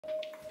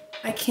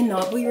I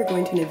cannot believe you're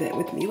going to an event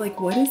with me.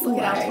 Like, what is the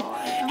lie?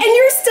 And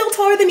you're still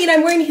taller than me and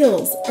I'm wearing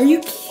heels. Are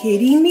you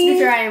kidding me? To be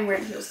fair, I am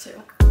wearing heels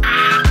too.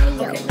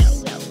 Okay.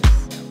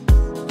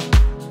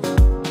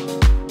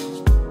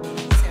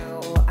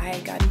 So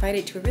I got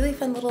invited to a really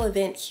fun little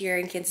event here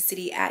in Kansas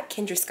City at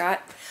Kendra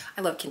Scott.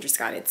 I love Kendra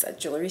Scott. It's a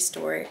jewelry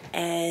store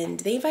and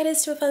they invited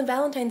us to a fun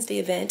Valentine's Day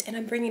event and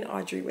I'm bringing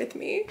Audrey with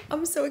me.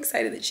 I'm so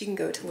excited that she can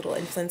go to little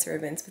influencer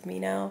events with me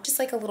now. Just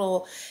like a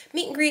little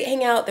meet and greet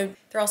hangout. They're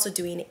also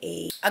doing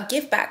a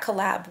give back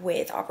collab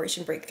with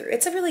Operation Breakthrough.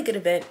 It's a really good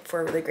event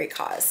for a really great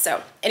cause.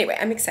 So anyway,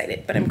 I'm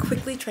excited, but I'm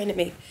quickly trying to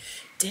make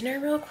dinner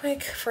real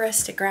quick for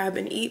us to grab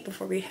and eat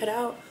before we head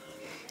out.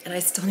 And I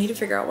still need to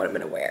figure out what I'm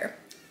gonna wear.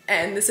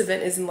 And this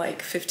event is in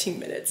like 15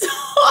 minutes.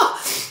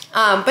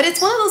 But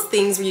it's one of those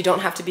things where you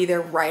don't have to be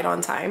there right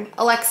on time.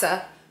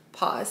 Alexa,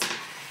 pause.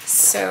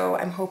 So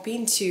I'm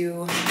hoping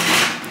to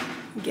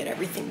get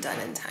everything done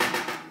in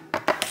time.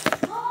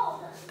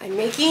 I'm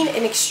making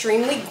an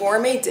extremely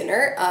gourmet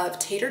dinner of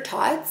tater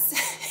tots.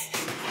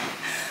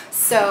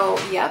 So,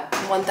 yep,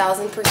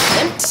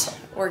 1000%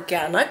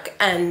 organic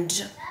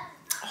and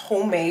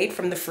homemade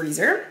from the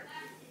freezer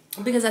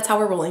because that's how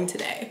we're rolling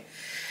today.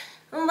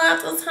 And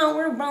that is how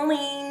we're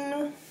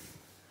rolling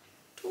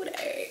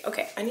today.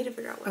 Okay, I need to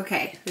figure out what.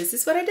 Okay, this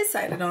is what I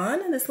decided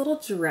on, this little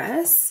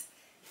dress,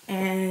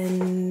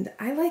 and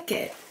I like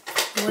it.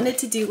 I wanted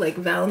to do like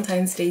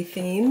Valentine's Day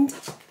themed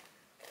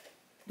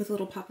with a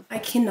little pop-up. I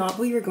cannot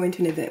believe you're going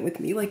to an event with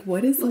me. Like,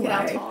 what is the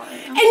lie?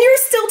 And you're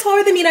still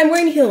taller than me and I'm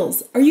wearing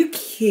heels. Are you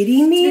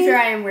kidding me? To be fair,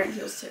 I am wearing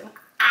heels too.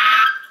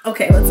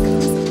 Okay, let's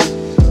go.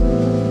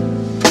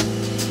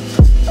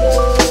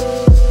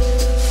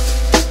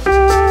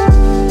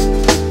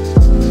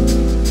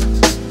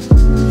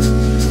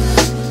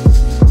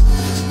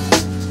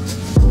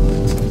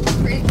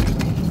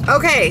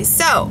 Okay,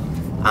 so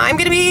I'm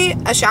gonna be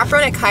a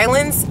chaperone at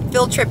Kylan's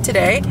field trip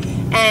today,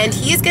 and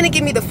he's gonna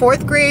give me the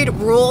 4th grade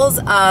rules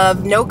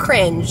of no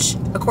cringe,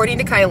 according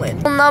to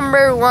Kylan.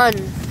 Number 1,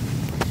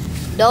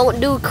 don't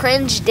do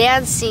cringe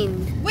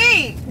dancing.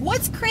 Wait,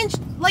 what's cringe?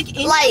 Like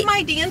in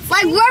my dancing?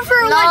 Like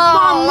whoever,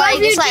 like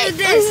just like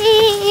this.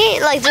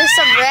 Like just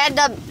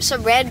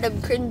some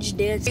random cringe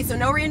dancing. Okay, so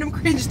no random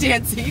cringe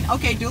dancing.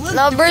 Okay, do a little.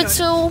 Number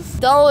 2,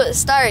 don't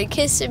start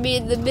kissing me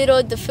in the middle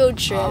of the field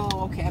trip.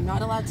 Oh, okay. I'm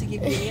not allowed to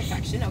give you any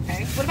affection.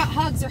 Okay. What about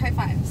hugs or high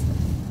fives?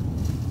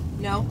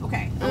 No.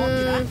 Okay. I won't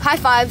do that. High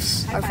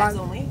fives. High fives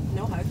only.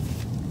 No hugs.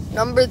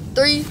 Number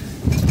 3.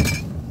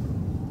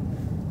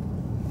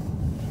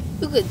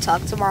 You can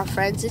talk to my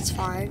friends, it's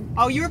fine.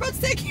 Oh, you were about to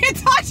say I can't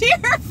talk to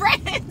your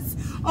friends.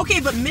 Okay,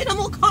 but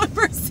minimal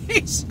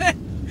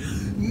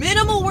conversation.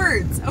 Minimal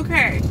words.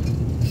 Okay.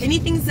 Any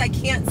things I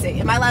can't say.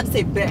 Am I allowed to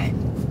say bet?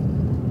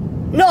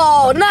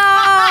 No.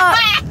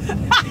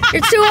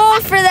 You're too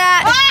old for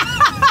that.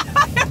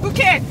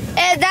 Okay.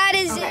 And that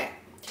is it.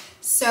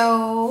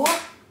 So,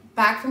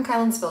 back from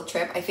Kylan's field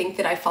trip, I think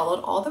that I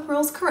followed all the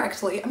rules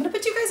correctly. I'm gonna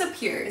put you guys up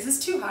here. Is this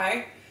too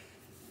high?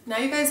 Now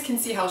you guys can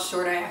see how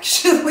short I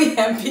actually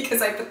am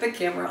because I put the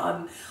camera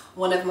on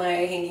one of my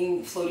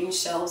hanging floating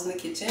shelves in the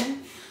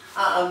kitchen.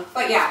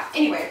 But yeah,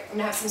 anyway, I'm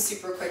gonna have some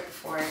soup real quick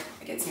before I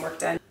get some work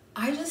done.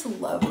 I just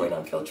love going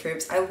on field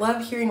trips. I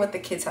love hearing what the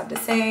kids have to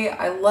say.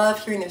 I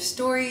love hearing their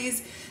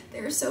stories.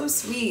 They're so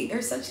sweet.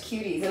 They're such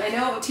cuties. And I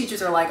know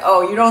teachers are like,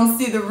 oh, you don't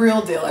see the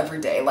real deal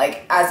every day.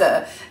 Like as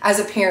a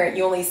parent,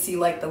 you only see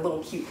like the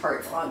little cute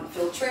parts on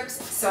field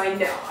trips. So I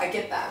know, I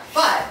get that.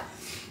 But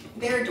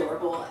they're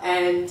adorable,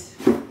 and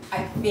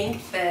I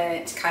think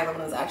that Kylan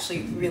was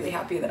actually really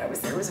happy that I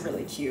was there. It was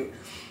really cute.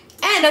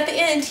 And at the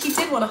end, he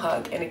did want a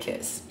hug and a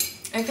kiss.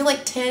 I feel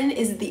like 10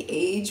 is the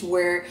age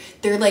where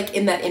they're like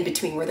in that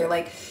in-between, where they're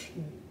like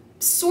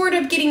sort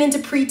of getting into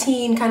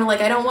preteen, kind of like,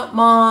 I don't want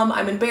mom,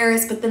 I'm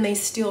embarrassed, but then they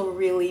still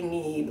really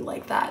need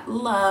like that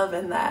love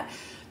and that,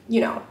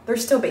 you know, they're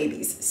still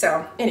babies.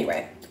 So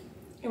anyway,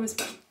 it was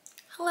fun.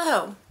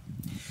 Hello.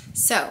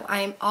 So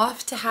I'm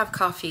off to have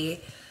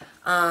coffee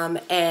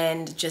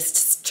and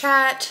just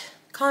chat,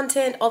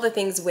 content, all the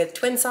things with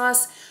Twin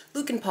Sauce.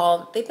 Luke and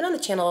Paul, they've been on the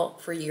channel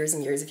for years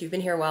and years. If you've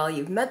been here a while,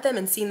 you've met them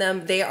and seen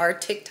them. They are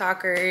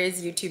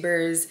TikTokers,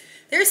 YouTubers.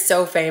 They're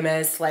so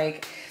famous.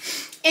 Like,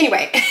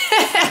 anyway,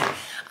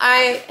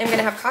 I am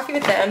gonna have coffee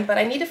with them, but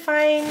I need to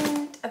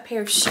find a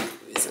pair of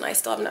shoes, and I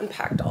still haven't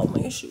unpacked all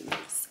my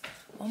shoes.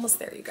 I'm almost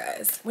there, you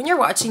guys. When you're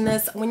watching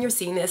this, when you're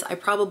seeing this, I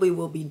probably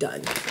will be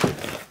done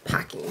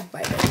packing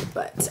by then.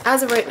 But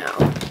as of right now,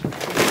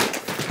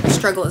 the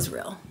struggle is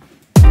real.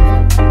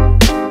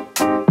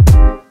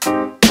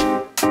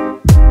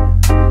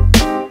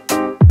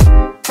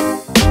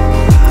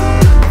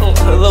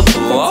 The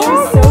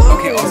vlog? So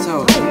okay,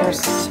 also, you're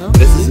so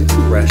this is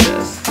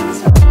precious.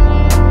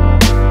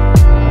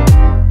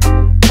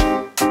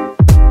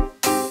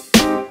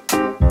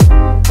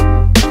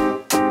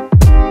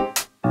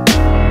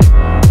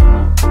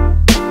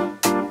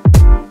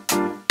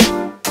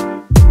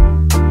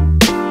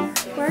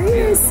 Why are you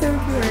guys so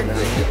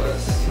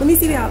cute? Let me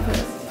see the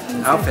outfit.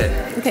 Outfit.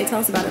 Okay, tell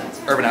us about it.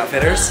 Urban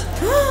Outfitters.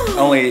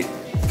 Only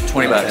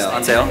 $20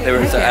 on sale. They were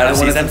out of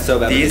season. So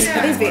bad. These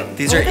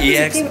are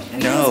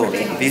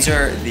these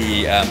are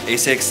the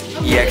Asics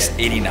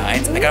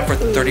EX89s. I got them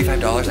for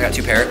 $35. I got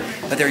 2 pair,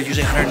 but they're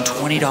usually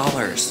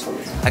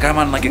 $120. I got them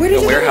on like a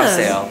warehouse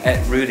sale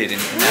at Rooted in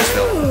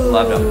Nashville.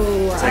 Loved them.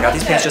 So I got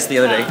these pants just the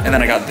other day, and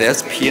then I got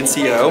this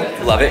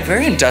PNCO. Love it.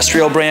 Very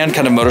industrial brand,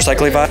 kind of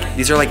motorcycle-y vibe.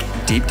 These are like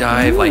deep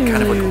dive, like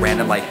kind of like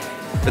random like.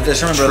 But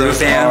this remember true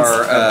fans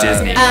of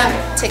Disney.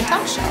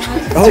 TikTok shop.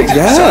 Oh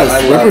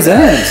yes,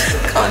 represent.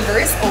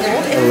 Converse, old.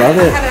 I love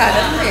it. I haven't had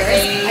them for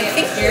years. I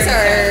think these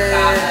are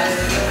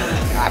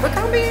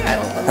Abercrombie. I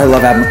don't know. I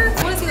love them.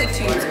 What is he like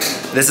 2 years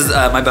ago? This is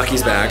my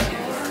Bucky's bag.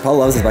 Paul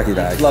loves his Bucky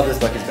bag. Love this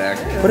Bucky's bag.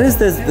 What is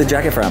this? The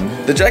jacket from?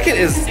 The jacket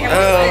is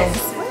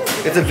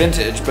it's a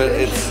vintage, but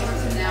it's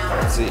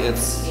let's see,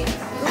 it's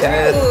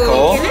Kenneth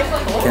Cole.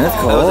 Kenneth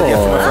That was a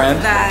gift from a Cole. friend,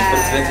 but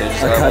it's vintage.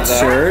 So A cut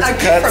shirt. A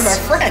gift from a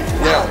friend.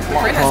 Wow.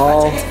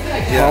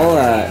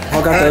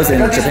 Paul got those in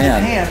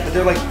Japan. But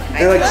they're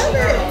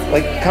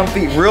like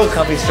comfy, real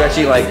comfy,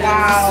 stretchy, like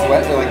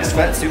sweatsuit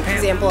pants.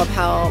 Example of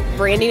how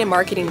branding and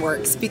marketing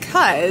works,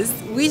 because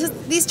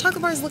these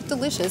chocolate bars look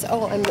delicious.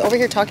 Oh, I'm over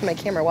here talking to my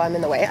camera while I'm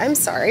in the way. I'm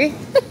sorry.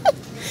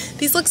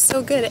 These look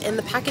so good, and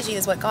the packaging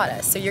is what got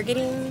us. So you're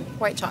getting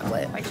white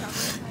chocolate. White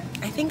chocolate.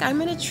 I think I'm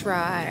gonna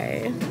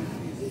try.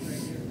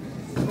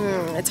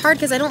 It's hard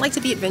because I don't like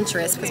to be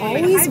adventurous. Because I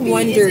always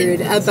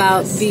wondered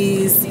about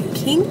these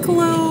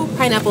Pinklo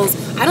pineapples.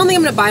 I don't think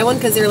I'm gonna buy one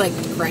because they're like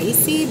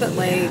pricey, but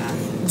like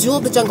Jewel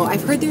of the Jungle,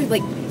 I've heard they're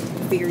like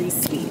very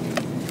sweet.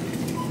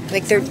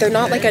 Like they're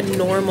not like a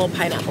normal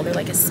pineapple. They're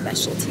like a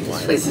specialty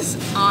one. This is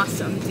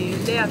awesome,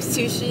 dude. They have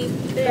sushi.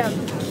 They have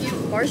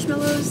cute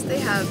marshmallows. They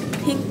have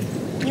pink.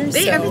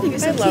 Everything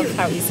is so cute. I love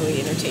how easily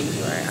entertained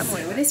you are. So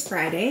it is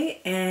Friday,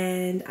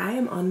 and I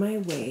am on my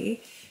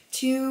way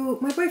to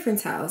my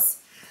boyfriend's house.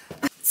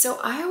 So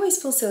I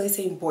always feel silly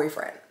saying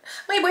boyfriend.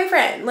 My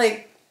boyfriend,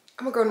 like,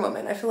 I'm a grown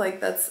woman. I feel like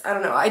that's, I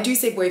don't know. I do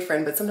say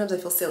boyfriend, but sometimes I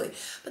feel silly.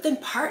 But then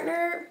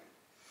partner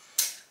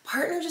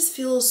just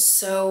feels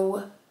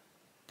so,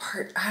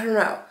 I don't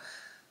know.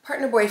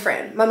 Partner,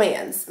 boyfriend, my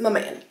man.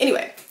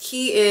 Anyway,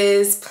 he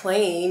is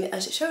playing a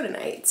show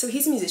tonight. So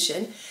he's a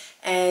musician,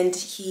 and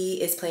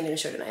he is playing in a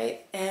show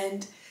tonight.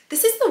 And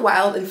this is the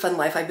wild and fun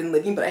life I've been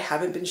living, but I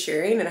haven't been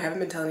sharing, and I haven't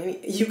been telling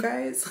you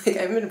guys. Like,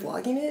 I haven't been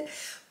vlogging it.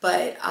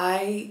 But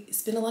I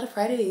spend a lot of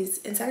Fridays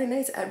and Saturday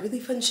nights at really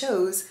fun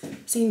shows,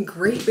 seeing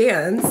great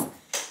bands,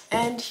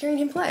 and hearing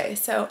him play.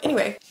 So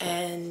anyway,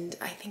 and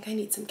I think I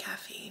need some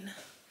caffeine.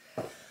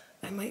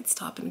 I might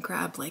stop and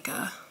grab like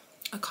a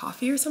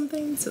coffee or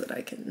something so that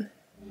I can...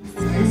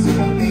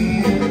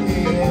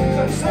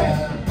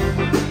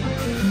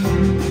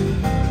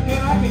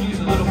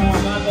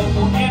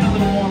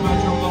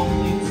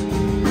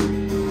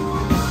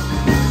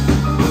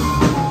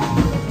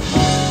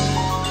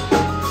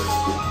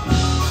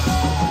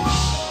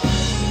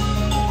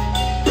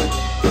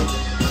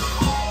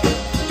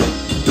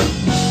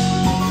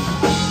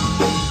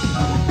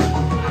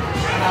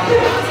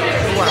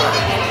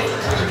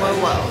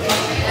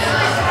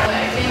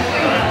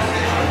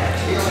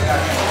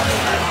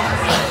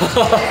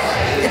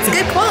 It's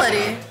good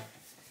quality.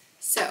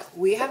 So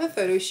we have a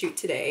photo shoot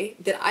today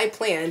that I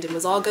planned and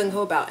was all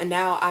gung-ho about, and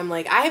now I'm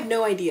like, I have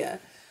no idea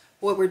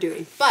what we're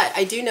doing, but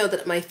I do know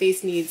that my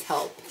face needs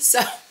help.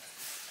 So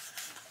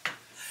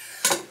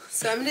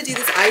I'm gonna do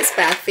this ice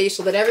bath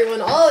facial that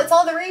everyone, it's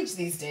all the rage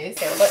these days.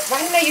 So, but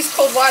why didn't I use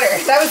cold water?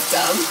 That was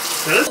dumb.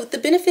 So the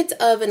benefits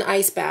of an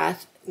ice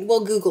bath,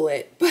 we'll Google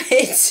it, but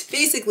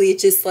basically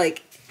it's just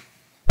like,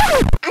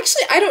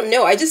 actually, I don't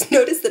know. I just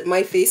noticed that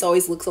my face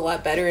always looks a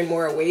lot better and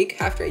more awake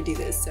after I do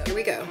this. So here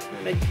we go.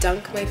 I'm gonna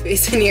dunk my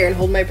face in here and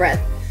hold my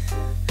breath.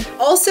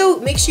 Also,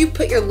 make sure you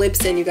put your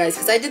lips in, you guys,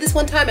 because I did this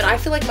one time and I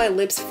feel like my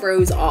lips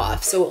froze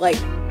off. So like,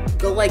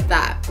 go like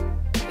that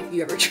if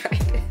you ever try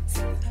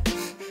this.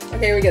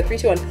 Okay, here we go. 3,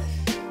 2, 1. It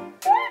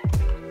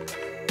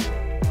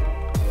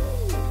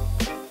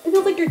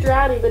feels like you're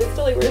drowning, but it's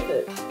totally worth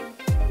it.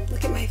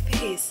 Look at my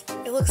face.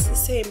 It looks the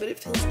same, but it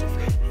feels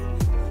different.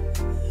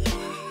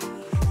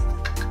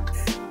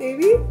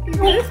 Baby? You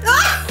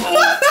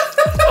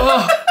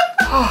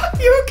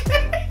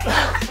okay?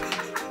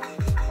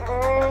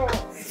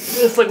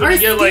 It's like when you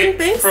get like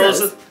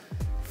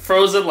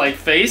frozen like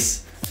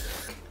face.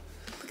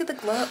 Look at the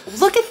glow.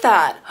 Look at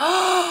that.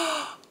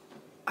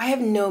 I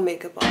have no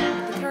makeup on.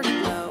 Look at our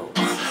glow.